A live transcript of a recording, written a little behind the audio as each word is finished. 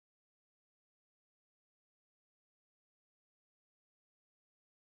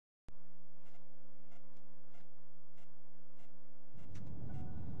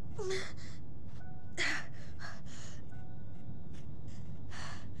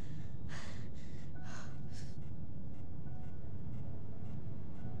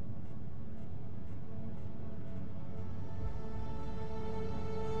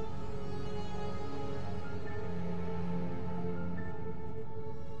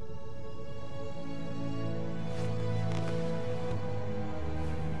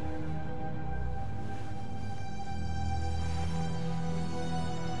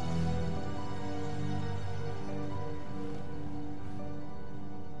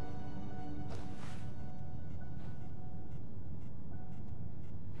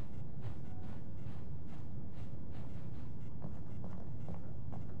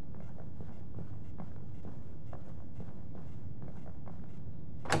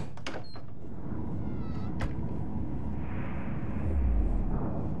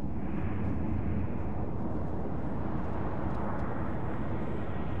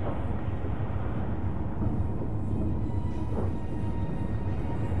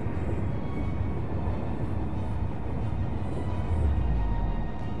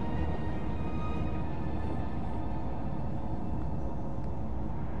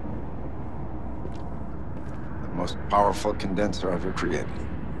Most powerful condenser ever created.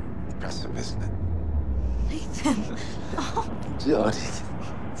 Impressive, isn't it? Nathan. Oh. Jody,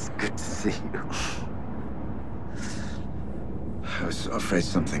 it's good to see you. I was so afraid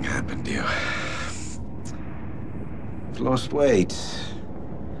something happened to you. You've lost weight.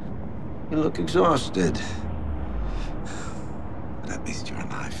 You look exhausted. But at least you're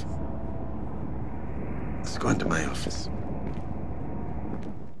alive. Let's go into my office.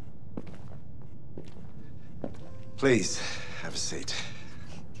 Please, have a seat.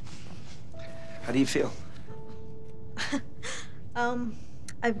 How do you feel?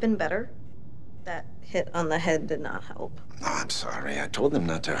 I've been better. That hit on the head did not help. No, I'm sorry. I told them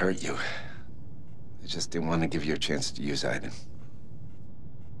not to hurt you. I just didn't want to give you a chance to use Aiden.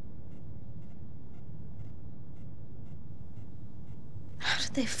 How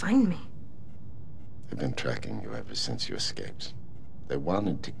did they find me? They've been tracking you ever since you escaped. They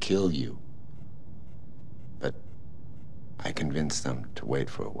wanted to kill you. But I convinced them to wait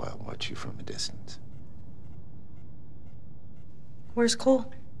for a while, watch you from a distance. Where's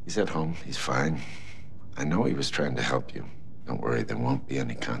Cole? He's at home. He's fine. I know he was trying to help you. Don't worry, there won't be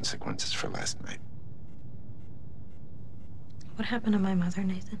any consequences for last night. What happened to my mother,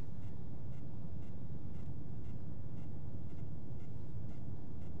 Nathan?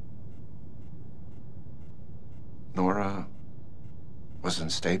 Nora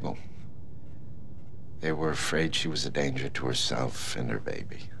wasn't stable. They were afraid she was a danger to herself and her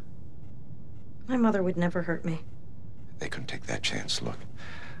baby. My mother would never hurt me. They couldn't take that chance. Look,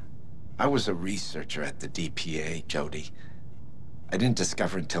 I was a researcher at the DPA, Jody. I didn't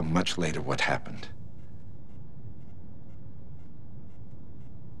discover until much later what happened.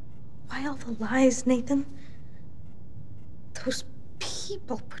 Why all the lies, Nathan? Those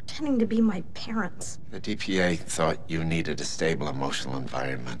people pretending to be my parents. The DPA thought you needed a stable emotional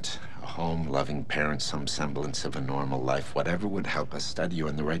environment. A home, loving parents, some semblance of a normal life. Whatever would help us study you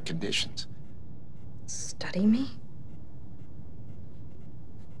in the right conditions. Study me?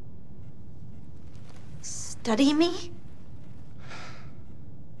 Study me?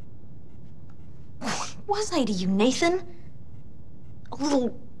 What was I to you, Nathan? A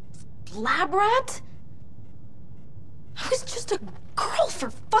little lab rat? I was just a girl, for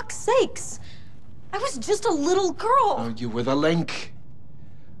fuck's sakes. I was just a little girl. Oh, you were the link.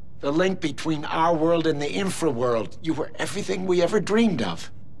 The link between our world and the infra world. You were everything we ever dreamed of.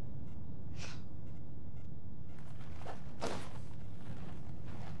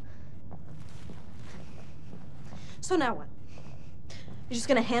 So now what? You're just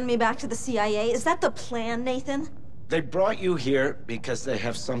gonna hand me back to the CIA? Is that the plan, Nathan? They brought you here because they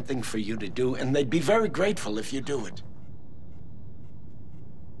have something for you to do, and they'd be very grateful if you do it.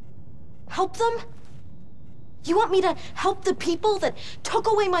 Help them? You want me to help the people that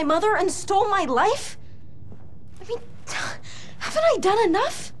took away my mother and stole my life? I mean, haven't I done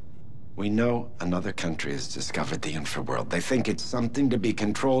enough? We know another country has discovered the infraworld. They think it's something to be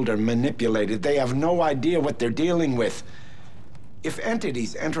controlled or manipulated. They have no idea what they're dealing with. If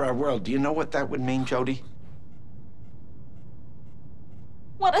entities enter our world, do you know what that would mean, Jody?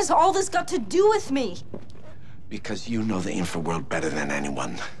 What has all this got to do with me? Because you know the infraworld better than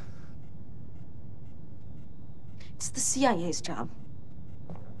anyone. It's the CIA's job.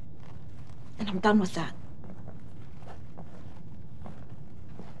 And I'm done with that.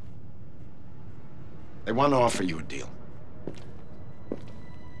 They want to offer you a deal.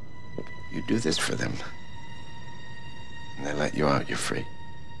 You do this for them, and they let you out, you're free.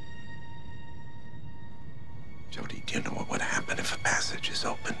 Jody, do you know what would happen if a passage is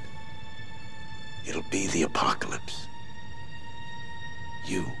opened? It'll be the apocalypse.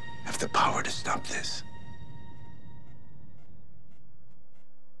 You have the power to stop this.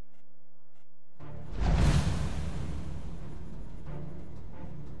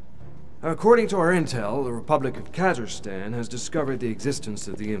 According to our intel, the Republic of Kazakhstan has discovered the existence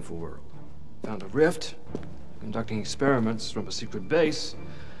of the Infraworld. Found a rift, conducting experiments from a secret base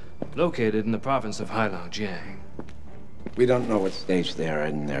located in the province of Heilongjiang. We don't know what stage they are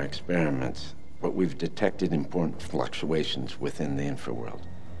in their experiments, but we've detected important fluctuations within the Infraworld.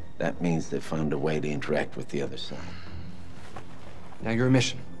 That means they've found a way to interact with the other side. Now your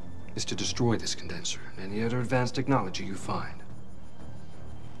mission is to destroy this condenser and any other advanced technology you find.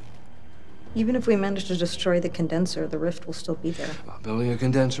 Even if we manage to destroy the condenser, the rift will still be there. Well, building a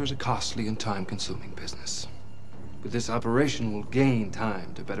condenser is a costly and time-consuming business. But this operation will gain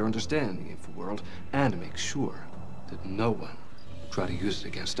time to better understand the Infraworld and to make sure that no one will try to use it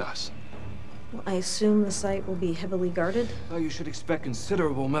against us. Well, I assume the site will be heavily guarded? Well, you should expect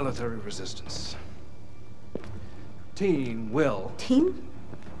considerable military resistance. Team will... Team?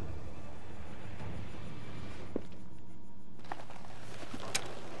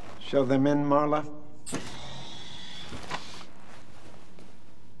 Show them in, Marla.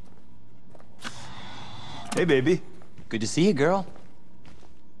 Hey, baby. Good to see you, girl.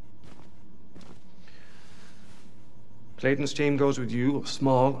 Clayton's team goes with you, a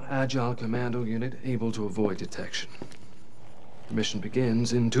small, agile commando unit able to avoid detection. The mission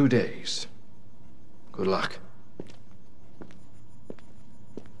begins in 2 days. Good luck.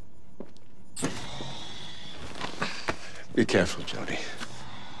 Be careful, Jody.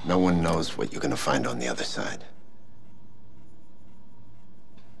 No one knows what you're gonna find on the other side.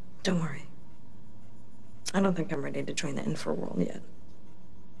 Don't worry. I don't think I'm ready to join the Infraworld yet.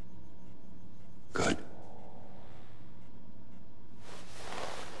 Good.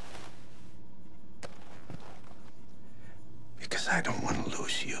 Because I don't want to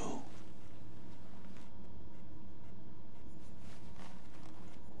lose you.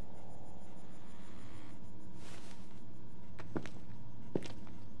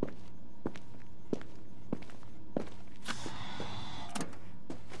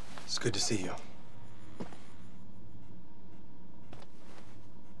 It's good to see you.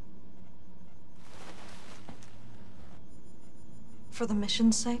 For the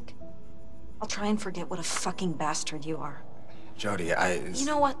mission's sake, I'll try and forget what a fucking bastard you are. Jody, You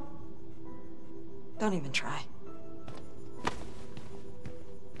know what? Don't even try.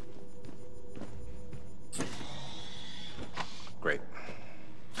 Great.